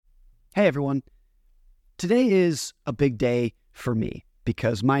Hey everyone. Today is a big day for me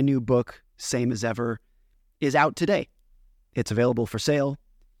because my new book, Same as Ever, is out today. It's available for sale.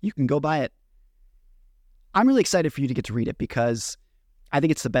 You can go buy it. I'm really excited for you to get to read it because I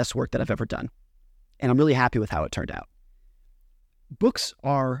think it's the best work that I've ever done. And I'm really happy with how it turned out. Books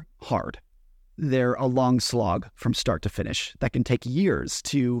are hard. They're a long slog from start to finish that can take years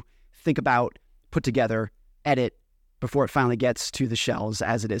to think about, put together, edit, before it finally gets to the shelves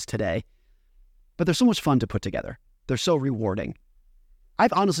as it is today. But they're so much fun to put together. They're so rewarding.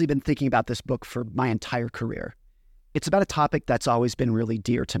 I've honestly been thinking about this book for my entire career. It's about a topic that's always been really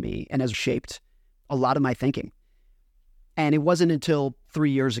dear to me and has shaped a lot of my thinking. And it wasn't until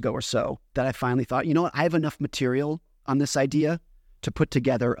 3 years ago or so that I finally thought, you know what, I have enough material on this idea to put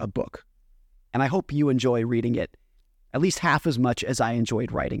together a book. And I hope you enjoy reading it at least half as much as I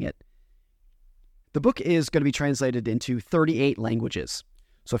enjoyed writing it. The book is going to be translated into 38 languages.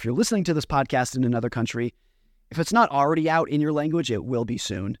 So if you're listening to this podcast in another country, if it's not already out in your language, it will be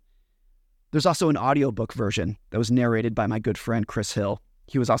soon. There's also an audiobook version that was narrated by my good friend Chris Hill.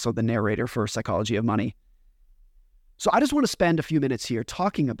 He was also the narrator for Psychology of Money. So I just want to spend a few minutes here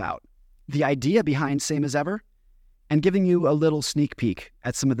talking about the idea behind Same as Ever and giving you a little sneak peek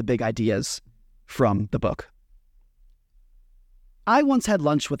at some of the big ideas from the book. I once had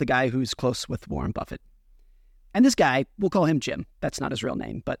lunch with a guy who's close with Warren Buffett. And this guy, we'll call him Jim. That's not his real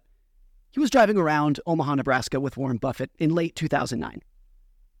name, but he was driving around Omaha, Nebraska with Warren Buffett in late 2009.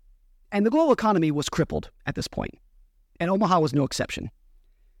 And the global economy was crippled at this point, and Omaha was no exception.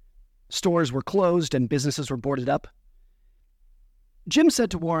 Stores were closed and businesses were boarded up. Jim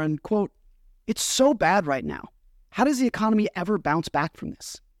said to Warren, quote, "It's so bad right now. How does the economy ever bounce back from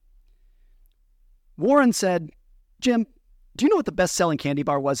this?" Warren said, "Jim, do you know what the best-selling candy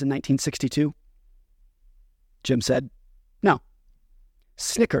bar was in 1962? Jim said, "No."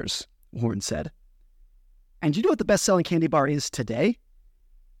 "Snickers," Warren said. "And do you know what the best-selling candy bar is today?"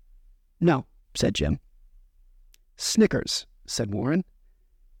 "No," said Jim. "Snickers," said Warren.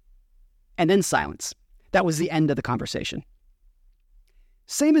 And then silence. That was the end of the conversation.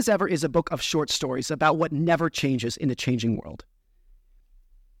 Same as Ever is a book of short stories about what never changes in a changing world.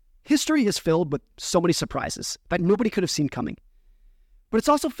 History is filled with so many surprises that nobody could have seen coming. But it's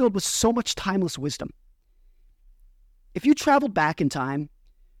also filled with so much timeless wisdom. If you traveled back in time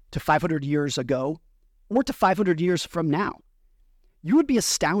to 500 years ago or to 500 years from now, you would be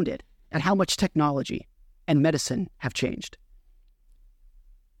astounded at how much technology and medicine have changed.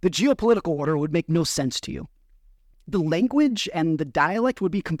 The geopolitical order would make no sense to you. The language and the dialect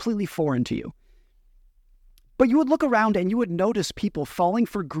would be completely foreign to you. But you would look around and you would notice people falling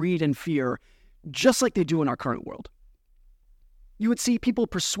for greed and fear just like they do in our current world. You would see people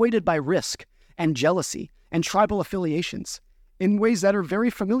persuaded by risk and jealousy and tribal affiliations in ways that are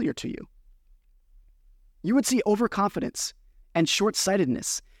very familiar to you. You would see overconfidence and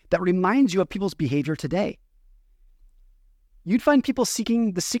short-sightedness that reminds you of people's behavior today. You'd find people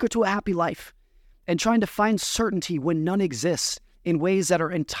seeking the secret to a happy life and trying to find certainty when none exists in ways that are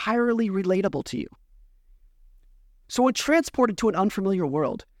entirely relatable to you. So when transported to an unfamiliar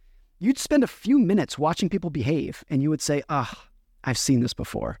world, you'd spend a few minutes watching people behave and you would say, I've seen this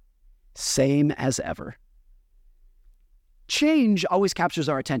before. Same as ever. Change always captures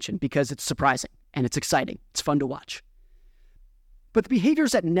our attention because it's surprising and it's exciting. It's fun to watch. But the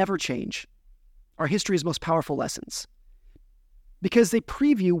behaviors that never change are history's most powerful lessons because they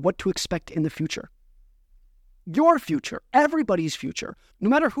preview what to expect in the future. Your future, everybody's future, no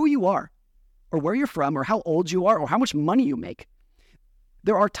matter who you are, or where you're from, or how old you are, or how much money you make.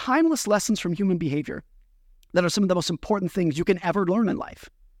 There are timeless lessons from human behavior that are some of the most important things you can ever learn in life.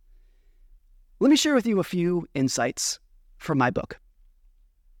 Let me share with you a few insights from my book.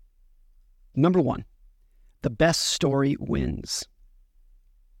 Number 1, the best story wins.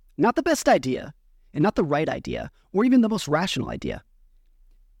 Not the best idea, and not the right idea, or even the most rational idea.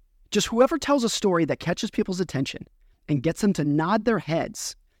 Just whoever tells a story that catches people's attention and gets them to nod their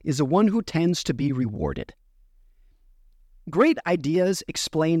heads is the one who tends to be rewarded. Great ideas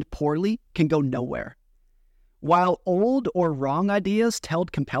explained poorly can go nowhere, while old or wrong ideas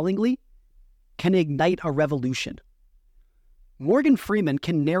told compellingly can ignite a revolution. Morgan Freeman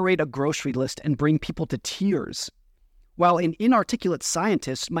can narrate a grocery list and bring people to tears, while an inarticulate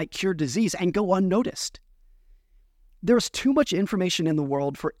scientist might cure disease and go unnoticed. There's too much information in the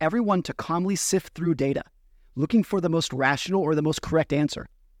world for everyone to calmly sift through data, looking for the most rational or the most correct answer.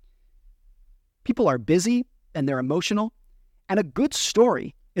 People are busy and they're emotional, and a good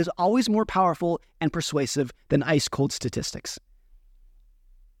story is always more powerful and persuasive than ice-cold statistics.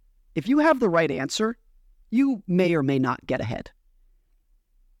 If you have the right answer, you may or may not get ahead.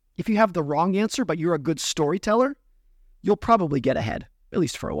 If you have the wrong answer, but you're a good storyteller, you'll probably get ahead, at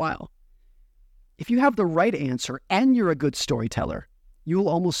least for a while. If you have the right answer and you're a good storyteller, you'll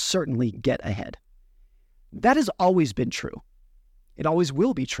almost certainly get ahead. That has always been true. It always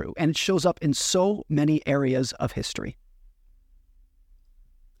will be true, and it shows up in so many areas of history.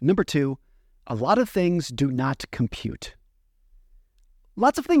 Number 2, a lot of things do not compute.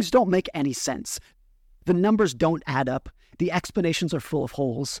 Lots of things don't make any sense. The numbers don't add up. The explanations are full of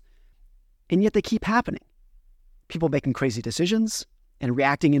holes, and yet they keep happening. People making crazy decisions and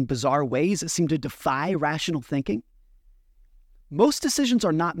reacting in bizarre ways that seem to defy rational thinking. Most decisions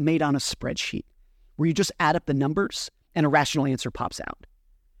are not made on a spreadsheet where you just add up the numbers and a rational answer pops out.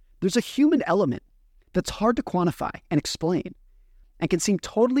 There's a human element that's hard to quantify and explain and can seem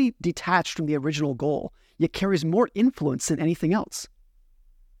totally detached from the original goal, yet carries more influence than anything else.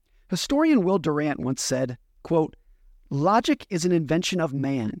 Historian Will Durant once said, quote, "Logic is an invention of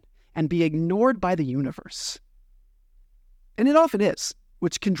man and be ignored by the universe." And it often is,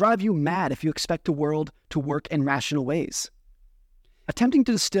 which can drive you mad if you expect the world to work in rational ways. Attempting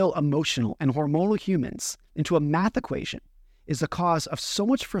to distill emotional and hormonal humans into a math equation is the cause of so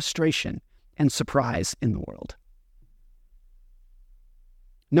much frustration and surprise in the world.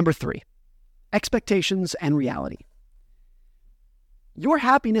 Number 3, expectations and reality. Your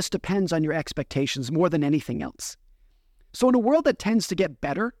happiness depends on your expectations more than anything else. So in a world that tends to get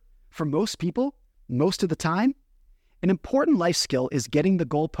better for most people, most of the time, an important life skill is getting the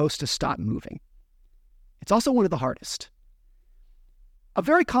goalpost to stop moving. It's also one of the hardest. A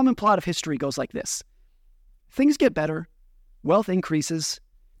very common plot of history goes like this. Things get better, wealth increases,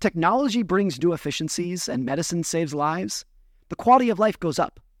 technology brings new efficiencies, and medicine saves lives. The quality of life goes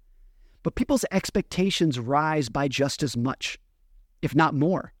up. But people's expectations rise by just as much, if not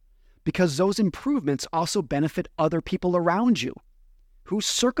more, because those improvements also benefit other people around you, whose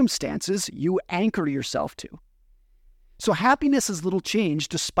circumstances you anchor yourself to. So happiness is little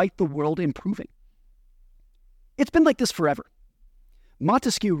changed despite the world improving. It's been like this forever.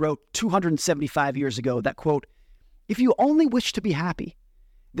 Montesquieu wrote 275 years ago that, quote, "If you only wish to be happy,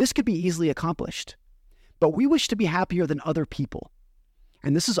 this could be easily accomplished. But we wish to be happier than other people.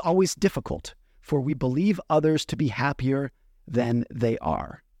 And this is always difficult, for we believe others to be happier than they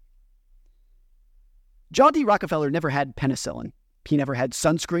are." John D. Rockefeller never had penicillin. He never had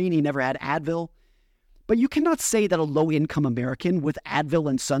sunscreen. He never had Advil. But you cannot say that a low-income American with Advil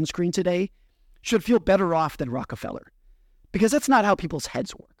and sunscreen today should feel better off than Rockefeller, because that's not how people's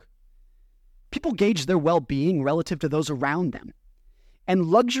heads work. People gauge their well-being relative to those around them, and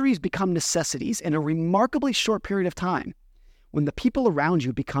luxuries become necessities in a remarkably short period of time when the people around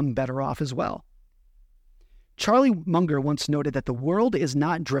you become better off as well. Charlie Munger once noted that the world is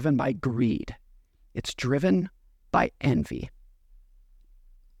not driven by greed. It's driven by envy.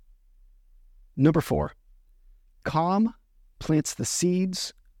 Number 4, calm plants the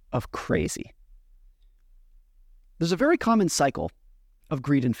seeds of crazy. There's a very common cycle of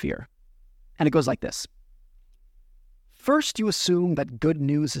greed and fear, and it goes like this. First, you assume that good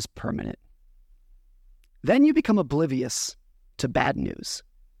news is permanent. Then you become oblivious to bad news.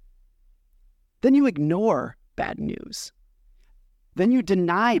 Then you ignore bad news. Then you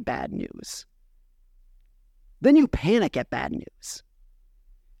deny bad news. Then you panic at bad news.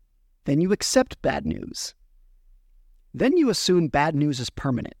 Then you accept bad news. Then you assume bad news is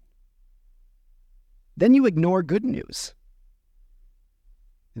permanent. Then you ignore good news.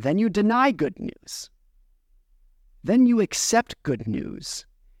 Then you deny good news. Then you accept good news.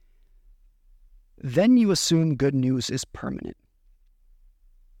 Then you assume good news is permanent.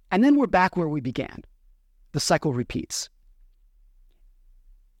 And then we're back where we began. The cycle repeats.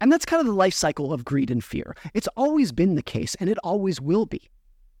 And that's kind of the life cycle of greed and fear. It's always been the case, and it always will be.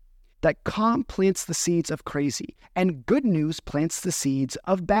 That calm plants the seeds of crazy, and good news plants the seeds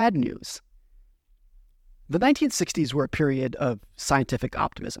of bad news. The 1960s were a period of scientific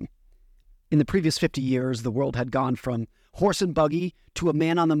optimism. In the previous 50 years, the world had gone from horse and buggy to a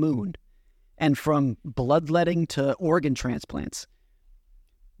man on the moon, and from bloodletting to organ transplants.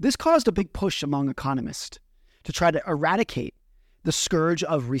 This caused a big push among economists to try to eradicate the scourge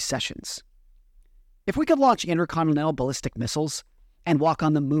of recessions. If we could launch intercontinental ballistic missiles and walk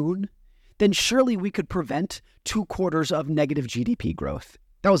on the moon, then surely we could prevent 2 quarters of negative GDP growth.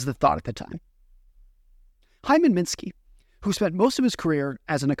 That was the thought at the time. Hyman Minsky, who spent most of his career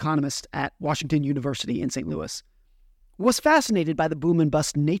as an economist at Washington University in St. Louis, was fascinated by the boom and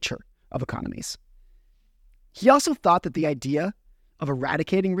bust nature of economies. He also thought that the idea of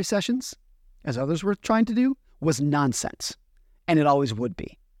eradicating recessions, as others were trying to do, was nonsense, and it always would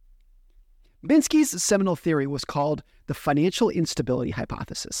be. Minsky's seminal theory was called the financial instability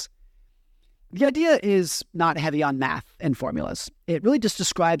hypothesis. The idea is not heavy on math and formulas. It really just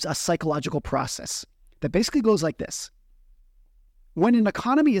describes a psychological process that basically goes like this. When an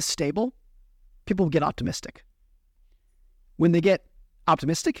economy is stable, people get optimistic. When they get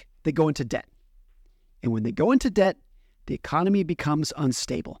optimistic, they go into debt. And when they go into debt, the economy becomes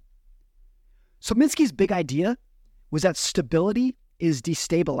unstable. So Minsky's big idea was that stability is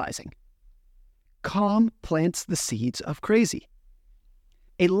destabilizing. Calm plants the seeds of crazy.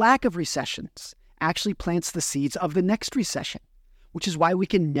 A lack of recessions actually plants the seeds of the next recession, which is why we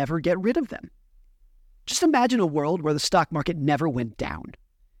can never get rid of them. Just imagine a world where the stock market never went down.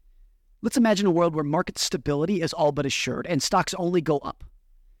 Let's imagine a world where market stability is all but assured and stocks only go up.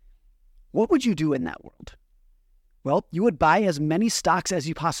 What would you do in that world? Well, you would buy as many stocks as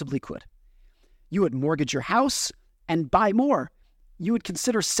you possibly could. You would mortgage your house and buy more. You would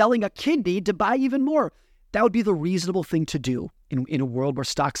consider selling a kidney to buy even more. That would be the reasonable thing to do in a world where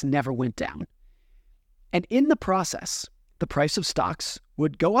stocks never went down. And in the process, the price of stocks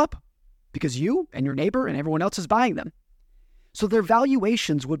would go up because you and your neighbor and everyone else is buying them. So their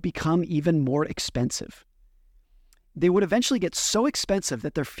valuations would become even more expensive. They would eventually get so expensive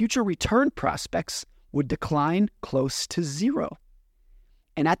that their future return prospects would decline close to zero.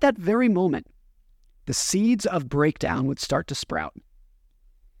 And at that very moment, the seeds of breakdown would start to sprout.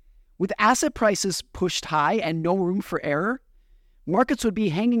 With asset prices pushed high and no room for error, markets would be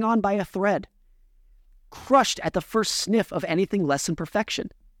hanging on by a thread, crushed at the first sniff of anything less than perfection.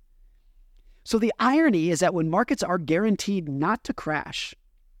 So the irony is that when markets are guaranteed not to crash,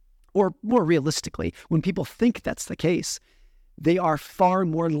 or more realistically, when people think that's the case, they are far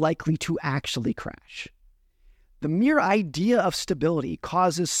more likely to actually crash. The mere idea of stability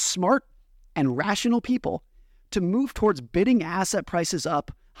causes smart and rational people to move towards bidding asset prices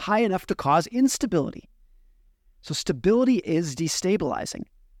up high enough to cause instability. So stability is destabilizing.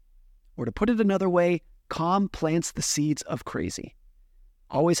 Or to put it another way, calm plants the seeds of crazy.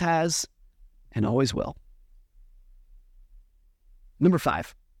 Always has and always will. Number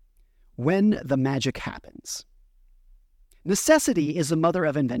 5, when the magic happens. Necessity is the mother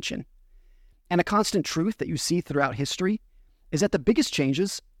of invention. And a constant truth that you see throughout history is that the biggest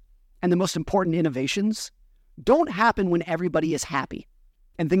changes and the most important innovations don't happen when everybody is happy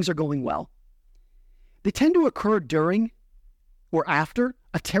and things are going well. They tend to occur during or after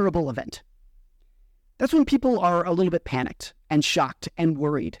a terrible event. That's when people are a little bit panicked and shocked and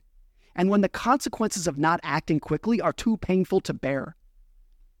worried, and when the consequences of not acting quickly are too painful to bear.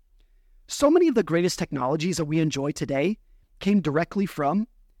 So many of the greatest technologies that we enjoy today came directly from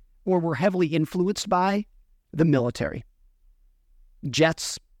or were heavily influenced by the military.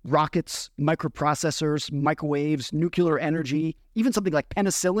 Jets, rockets, microprocessors, microwaves, nuclear energy, even something like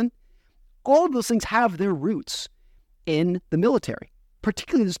penicillin, all of those things have their roots in the military,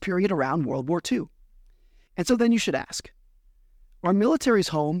 particularly this period around World War II. And so then you should ask, are militaries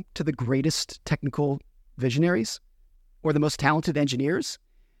home to the greatest technical visionaries or the most talented engineers?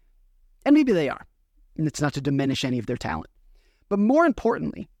 And maybe they are, and it's not to diminish any of their talent. But more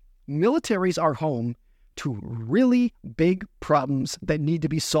importantly, militaries are home to really big problems that need to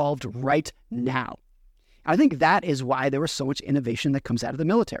be solved right now. I think that is why there was so much innovation that comes out of the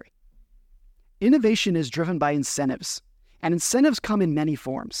military. Innovation is driven by incentives, and incentives come in many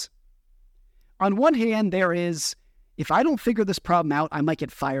forms. On one hand, there is, if I don't figure this problem out, I might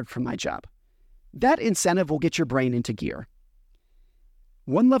get fired from my job. That incentive will get your brain into gear.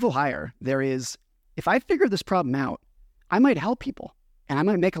 One level higher, there is, if I figure this problem out, I might help people, and I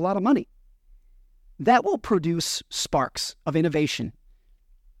might make a lot of money. That will produce sparks of innovation.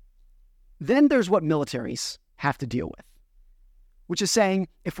 Then there's what militaries have to deal with, which is saying,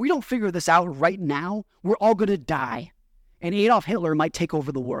 if we don't figure this out right now, we're all going to die, and Adolf Hitler might take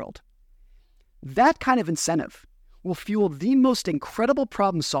over the world. That kind of incentive will fuel the most incredible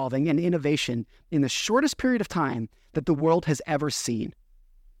problem solving and innovation in the shortest period of time that the world has ever seen.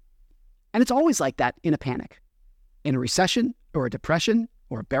 And it's always like that in a panic, in a recession or a depression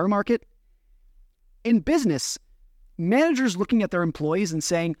or a bear market. In business, managers looking at their employees and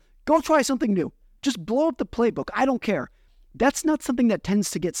saying, go try something new. Just blow up the playbook. I don't care. That's not something that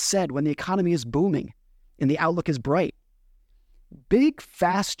tends to get said when the economy is booming and the outlook is bright. Big,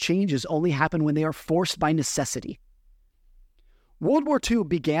 fast changes only happen when they are forced by necessity. World War II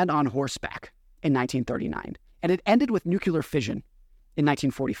began on horseback in 1939, and it ended with nuclear fission in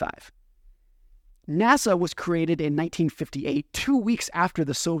 1945. NASA was created in 1958, 2 weeks after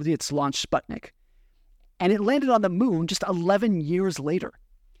the Soviets launched Sputnik, and it landed on the moon just 11 years later.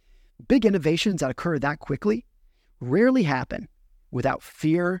 Big innovations that occur that quickly rarely happen without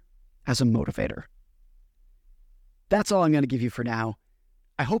fear as a motivator. That's all I'm going to give you for now.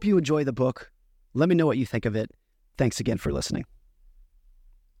 I hope you enjoy the book. Let me know what you think of it. Thanks again for listening.